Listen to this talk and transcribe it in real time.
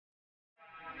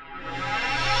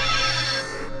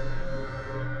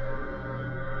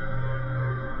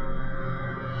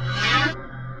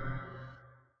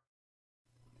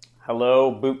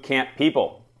Hello, Bootcamp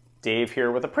people. Dave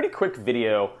here with a pretty quick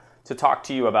video to talk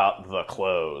to you about the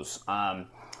close.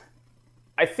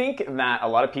 I think that a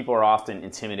lot of people are often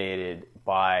intimidated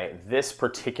by this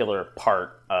particular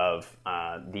part of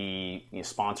the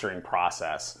sponsoring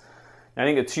process. And I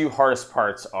think the two hardest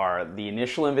parts are the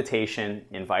initial invitation,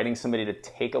 inviting somebody to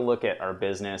take a look at our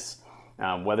business,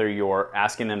 whether you're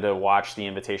asking them to watch the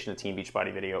invitation to Team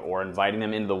Beachbody video or inviting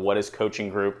them into the What is Coaching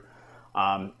group,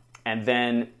 and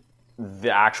then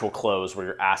the actual close where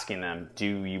you're asking them,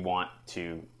 do you want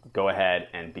to go ahead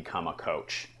and become a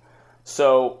coach?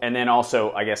 So, and then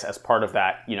also, I guess as part of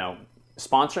that,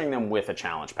 sponsoring them with a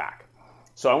challenge pack.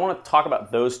 So I want to talk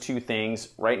about those two things.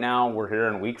 Right now, we're here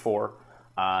in week 4.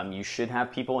 You should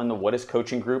have people in the What is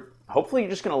Coaching group. Hopefully,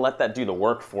 you're just going to let that do the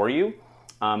work for you.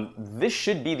 This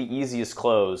should be the easiest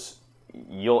close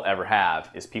you'll ever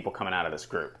have, is people coming out of this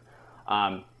group.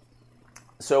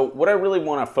 So what I really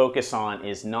want to focus on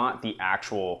is not the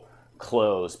actual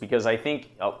close, because I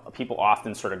think people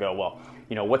often sort of go, well,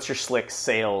 what's your slick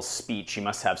sales speech? You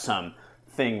must have some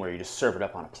thing where you just serve it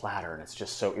up on a platter and it's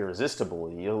just so irresistible.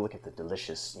 You look at the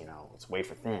delicious, it's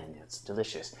wafer thin, it's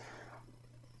delicious.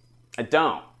 I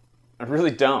don't. I really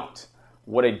don't.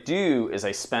 What I do is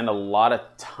I spend a lot of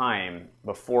time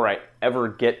before I ever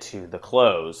get to the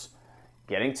close,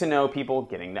 getting to know people,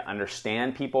 getting to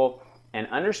understand people, and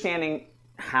understanding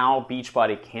how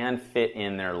Beachbody can fit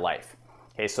in their life.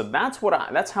 Okay, so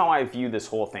that's how I view this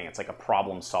whole thing. It's like a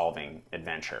problem-solving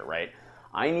adventure, right?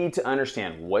 I need to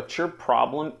understand what your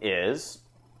problem is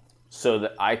so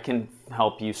that I can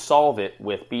help you solve it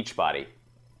with Beachbody,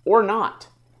 or not.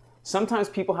 Sometimes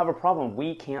people have a problem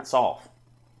we can't solve.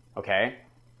 Okay,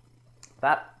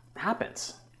 that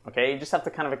happens. Okay, you just have to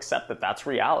kind of accept that that's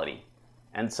reality,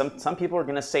 and some people are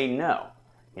going to say no.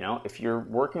 If you're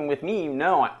working with me,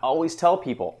 I always tell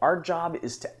people our job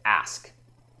is to ask.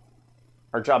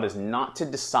 Our job is not to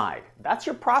decide. That's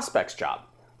your prospect's job.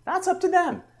 That's up to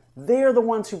them. They're the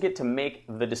ones who get to make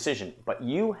the decision, but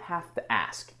you have to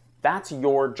ask. That's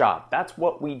your job. That's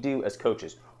what we do as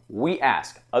coaches. We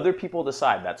ask. Other people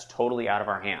decide. That's totally out of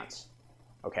our hands.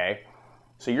 Okay?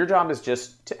 So your job is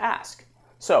just to ask.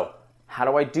 So how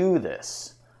do I do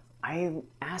this? I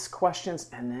ask questions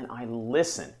and then I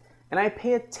listen. And I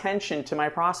pay attention to my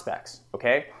prospects,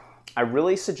 okay? I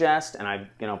really suggest, and I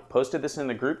posted this in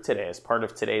the group today as part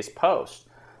of today's post,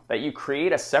 that you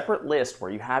create a separate list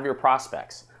where you have your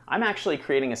prospects. I'm actually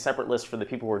creating a separate list for the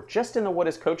people who are just in the What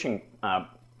is Coaching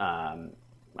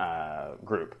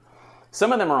group.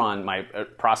 Some of them are on my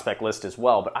prospect list as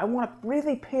well, but I want to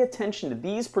really pay attention to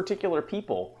these particular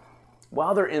people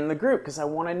while they're in the group, because I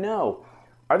want to know,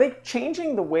 are they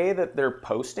changing the way that they're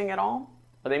posting at all?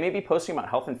 Are they maybe posting about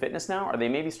health and fitness now? Are they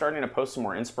maybe starting to post some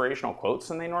more inspirational quotes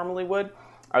than they normally would?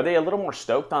 Are they a little more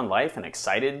stoked on life and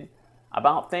excited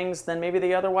about things than maybe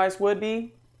they otherwise would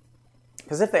be?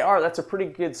 Because if they are, that's a pretty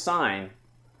good sign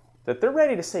that they're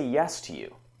ready to say yes to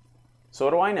you. So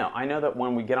what do I know? I know that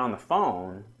when we get on the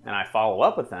phone and I follow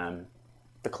up with them,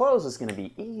 the close is going to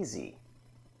be easy.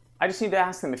 I just need to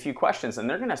ask them a few questions and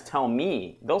they're going to tell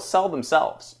me, they'll sell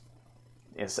themselves,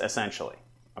 essentially,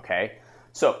 okay?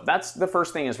 So that's the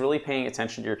first thing, is really paying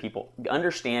attention to your people,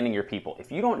 understanding your people.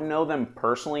 If you don't know them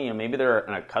personally, maybe they're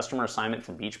in a customer assignment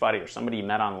from Beachbody or somebody you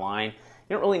met online,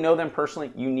 you don't really know them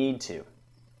personally, you need to.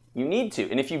 You need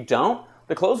to. And if you don't,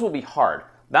 the close will be hard.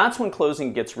 That's when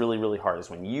closing gets really, really hard, is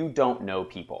when you don't know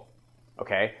people,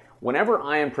 okay? Whenever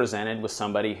I am presented with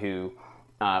somebody who,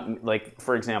 like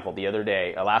for example, the other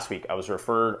day, last week, I was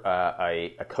referred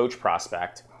a coach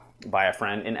prospect by a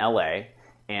friend in LA,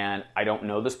 and I don't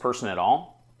know this person at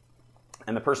all,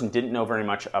 and the person didn't know very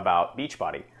much about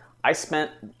Beachbody. I spent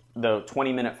the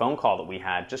 20-minute phone call that we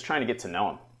had just trying to get to know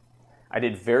him. I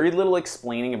did very little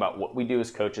explaining about what we do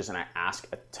as coaches, and I asked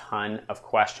a ton of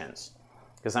questions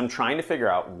because I'm trying to figure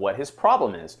out what his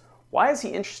problem is. Why is he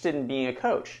interested in being a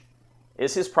coach?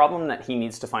 Is his problem that he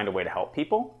needs to find a way to help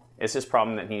people? Is his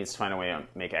problem that he needs to find a way to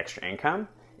make extra income?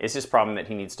 Is his problem that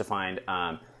he needs to find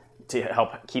to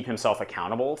help keep himself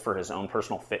accountable for his own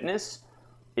personal fitness?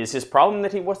 Is his problem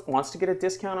that he wants to get a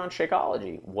discount on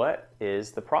Shakeology? What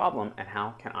is the problem and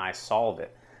how can I solve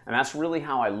it? And that's really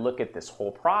how I look at this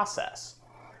whole process.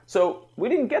 So we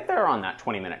didn't get there on that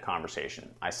 20-minute conversation.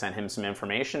 I sent him some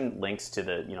information, links to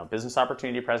the business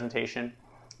opportunity presentation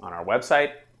on our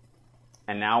website,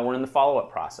 and now we're in the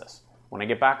follow-up process. When I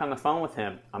get back on the phone with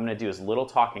him, I'm going to do as little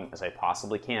talking as I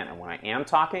possibly can. And when I am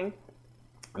talking,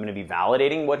 I'm going to be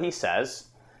validating what he says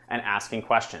and asking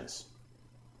questions.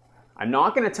 I'm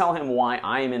not going to tell him why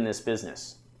I am in this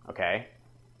business, okay?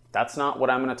 That's not what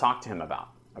I'm going to talk to him about,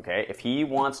 okay? If he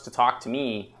wants to talk to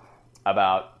me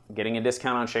about getting a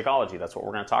discount on Shakeology, that's what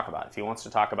we're going to talk about. If he wants to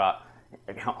talk about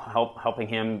helping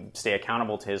him stay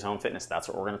accountable to his home fitness, that's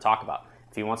what we're going to talk about.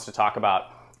 If he wants to talk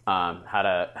about how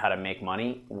to make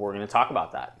money, we're going to talk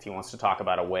about that. If he wants to talk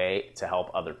about a way to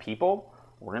help other people,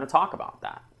 we're going to talk about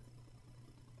that.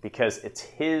 Because it's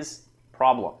his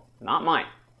problem, not mine,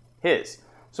 his.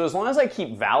 So as long as I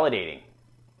keep validating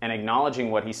and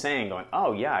acknowledging what he's saying, going,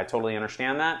 oh yeah, I totally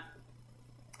understand that.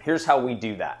 Here's how we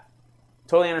do that.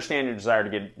 Totally understand your desire to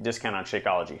get a discount on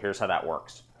Shakeology. Here's how that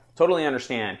works. Totally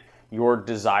understand your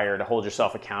desire to hold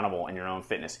yourself accountable in your own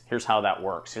fitness. Here's how that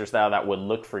works. Here's how that would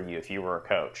look for you if you were a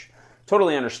coach.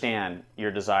 Totally understand your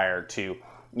desire to,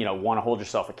 want to hold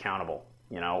yourself accountable,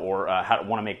 or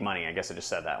want to make money. I guess I just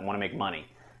said that. Want to make money.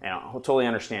 And I totally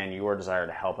understand your desire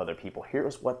to help other people.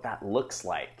 Here's what that looks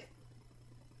like.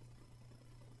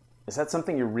 Is that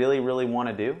something you really, really want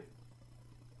to do?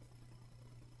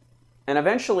 And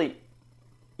eventually,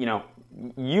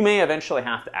 you may eventually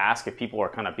have to ask if people are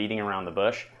kind of beating around the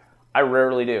bush. I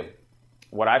rarely do.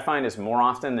 What I find is more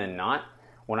often than not,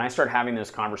 when I start having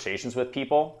those conversations with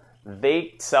people,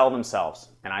 they sell themselves.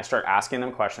 And I start asking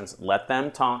them questions, let them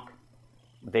talk.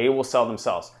 They will sell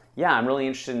themselves. Yeah, I'm really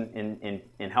interested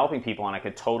in helping people, and I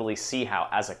could totally see how,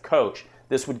 as a coach,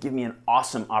 this would give me an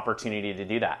awesome opportunity to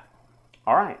do that.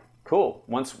 All right, cool.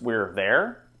 Once we're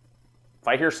there, if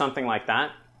I hear something like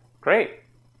that, great.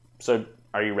 So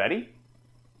are you ready?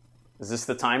 Is this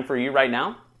the time for you right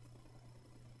now?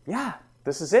 Yeah,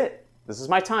 this is it. This is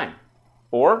my time.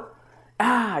 Or,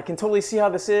 I can totally see how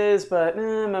this is, but I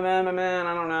don't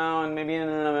know, and maybe,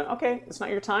 okay, it's not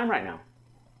your time right now.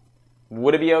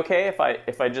 Would it be okay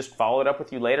if I just followed up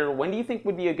with you later? When do you think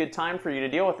would be a good time for you to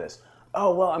deal with this?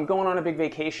 Oh, well, I'm going on a big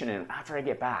vacation and after I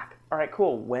get back. All right,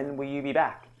 cool. When will you be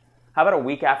back? How about a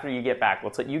week after you get back?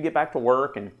 Let's let you get back to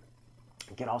work and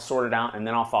get all sorted out, and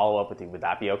then I'll follow up with you. Would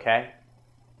that be okay?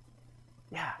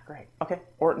 Yeah, great. Okay.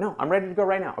 Or no, I'm ready to go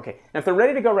right now. Okay. And if they're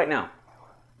ready to go right now,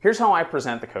 here's how I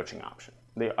present the coaching option,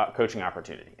 the coaching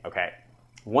opportunity. Okay.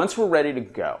 Once we're ready to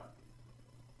go,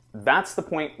 that's the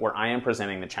point where I am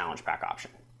presenting the challenge pack option.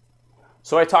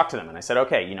 So I talked to them and I said,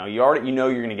 okay, you know you're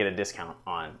going to get a discount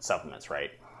on supplements,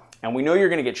 right? And we know you're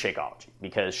going to get Shakeology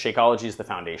because Shakeology is the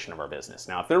foundation of our business.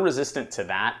 Now, if they're resistant to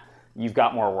that, you've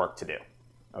got more work to do.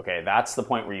 Okay, that's the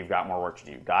point where you've got more work to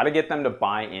do. You've got to get them to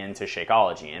buy into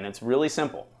Shakeology, and it's really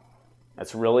simple.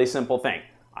 It's a really simple thing.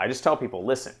 I just tell people,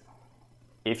 listen,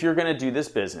 if you're going to do this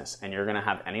business and you're going to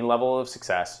have any level of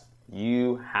success,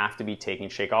 you have to be taking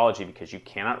Shakeology because you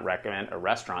cannot recommend a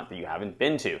restaurant that you haven't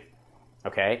been to.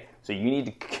 Okay, so you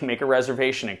need to make a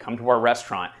reservation and come to our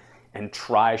restaurant and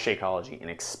try Shakeology and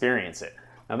experience it.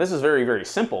 Now, this is very, very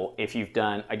simple if you've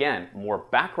done, again, more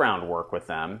background work with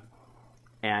them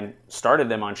and started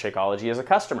them on Shakeology as a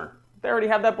customer. They already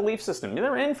have that belief system.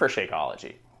 They're in for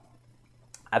Shakeology.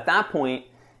 At that point,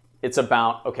 it's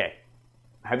about, okay,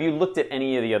 have you looked at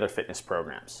any of the other fitness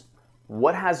programs?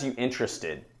 What has you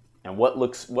interested and what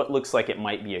looks like it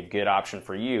might be a good option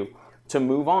for you to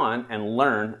move on and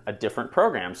learn a different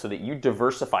program so that you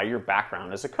diversify your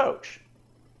background as a coach?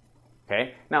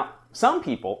 Okay? Now, some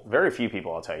people, very few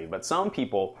people I'll tell you, but some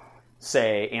people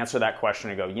answer that question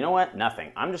and go, you know what,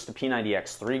 nothing. I'm just a P90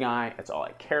 X3 guy. It's all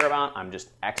I care about. I'm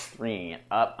just X3ing it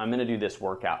up. I'm gonna do this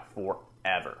workout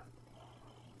forever.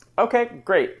 Okay,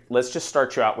 great. Let's just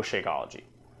start you out with Shakeology.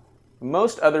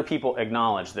 Most other people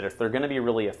acknowledge that if they're gonna be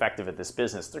really effective at this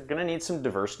business, they're gonna need some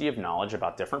diversity of knowledge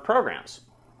about different programs.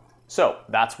 So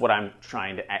that's what I'm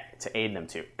trying to aid them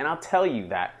to. And I'll tell you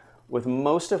that with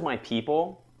most of my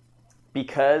people,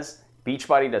 because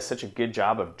Beachbody does such a good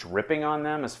job of dripping on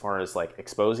them as far as like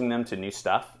exposing them to new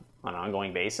stuff on an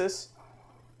ongoing basis,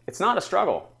 it's not a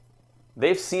struggle.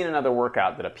 They've seen another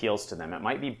workout that appeals to them. It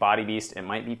might be Body Beast, it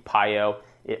might be PiYo,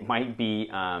 it might be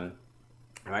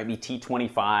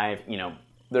T25. You know,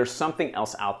 there's something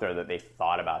else out there that they've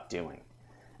thought about doing.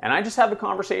 And I just have the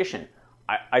conversation.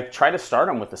 I try to start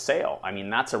them with a sale. I mean,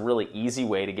 that's a really easy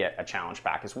way to get a challenge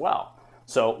pack as well.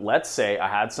 So let's say I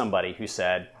had somebody who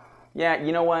said, yeah,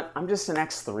 you know what? I'm just an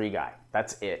X3 guy.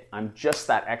 That's it. I'm just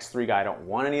that X3 guy. I don't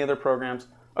want any other programs.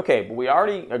 Okay, but we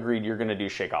already agreed you're going to do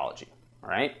Shakeology, all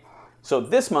right? So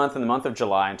this month, in the month of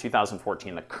July in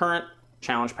 2014, the current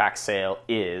challenge pack sale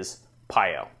is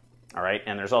PiYo, all right?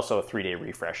 And there's also a 3-day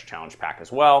refresh challenge pack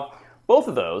as well. Both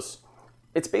of those,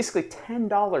 it's basically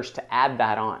 $10 to add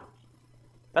that on.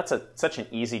 That's such an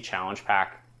easy challenge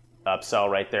pack upsell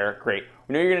right there. Great.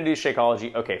 We know you're going to do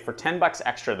Shakeology. Okay, for $10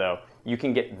 extra though, you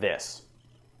can get this.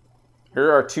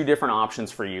 Here are 2 different options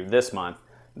for you this month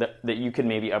that you could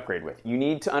maybe upgrade with. You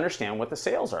need to understand what the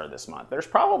sales are this month. There's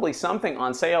probably something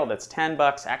on sale that's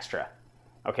 $10 extra.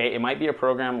 Okay, it might be a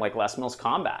program like Les Mills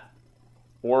Combat,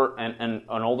 or an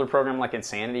older program like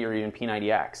Insanity or even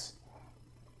P90X.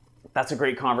 That's a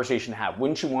great conversation to have.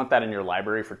 Wouldn't you want that in your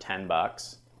library for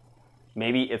 $10?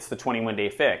 Maybe it's the 21-day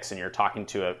fix and you're talking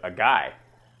to a guy.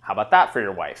 How about that for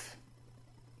your wife?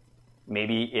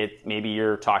 Maybe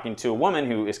you're talking to a woman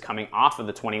who is coming off of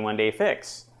the 21-day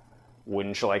fix.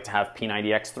 Wouldn't you like to have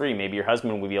P90X3? Maybe your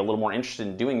husband would be a little more interested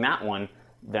in doing that one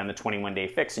than the 21-day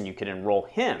fix, and you could enroll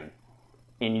him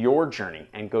in your journey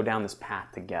and go down this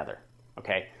path together,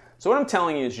 okay? So what I'm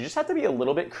telling you is you just have to be a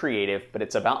little bit creative, but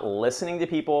it's about listening to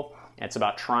people, and it's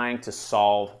about trying to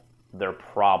solve their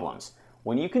problems.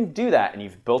 When you can do that and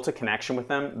you've built a connection with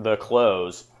them, the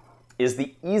close is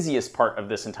the easiest part of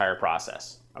this entire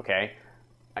process, okay?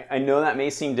 I know that may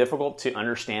seem difficult to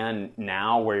understand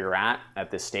now where you're at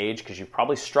this stage, because you've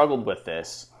probably struggled with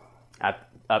this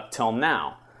up till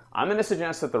now. I'm going to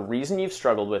suggest that the reason you've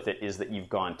struggled with it is that you've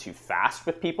gone too fast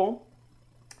with people,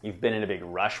 you've been in a big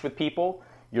rush with people,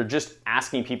 you're just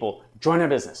asking people, join our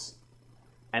business,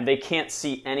 and they can't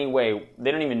see any way,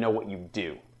 they don't even know what you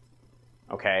do,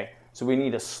 okay? So we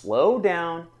need to slow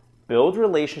down, build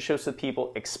relationships with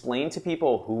people, explain to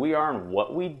people who we are and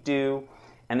what we do,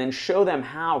 and then show them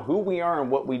how who we are and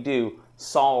what we do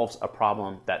solves a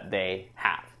problem that they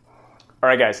have. All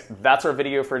right, guys, that's our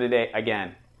video for today.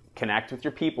 Again, connect with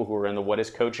your people who are in the What Is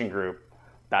Coaching group.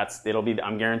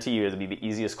 I'm guarantee you it'll be the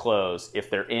easiest close. If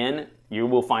they're in, you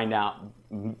will find out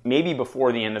maybe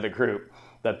before the end of the group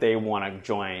that they want to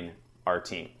join our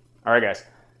team. All right, guys,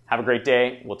 have a great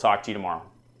day. We'll talk to you tomorrow.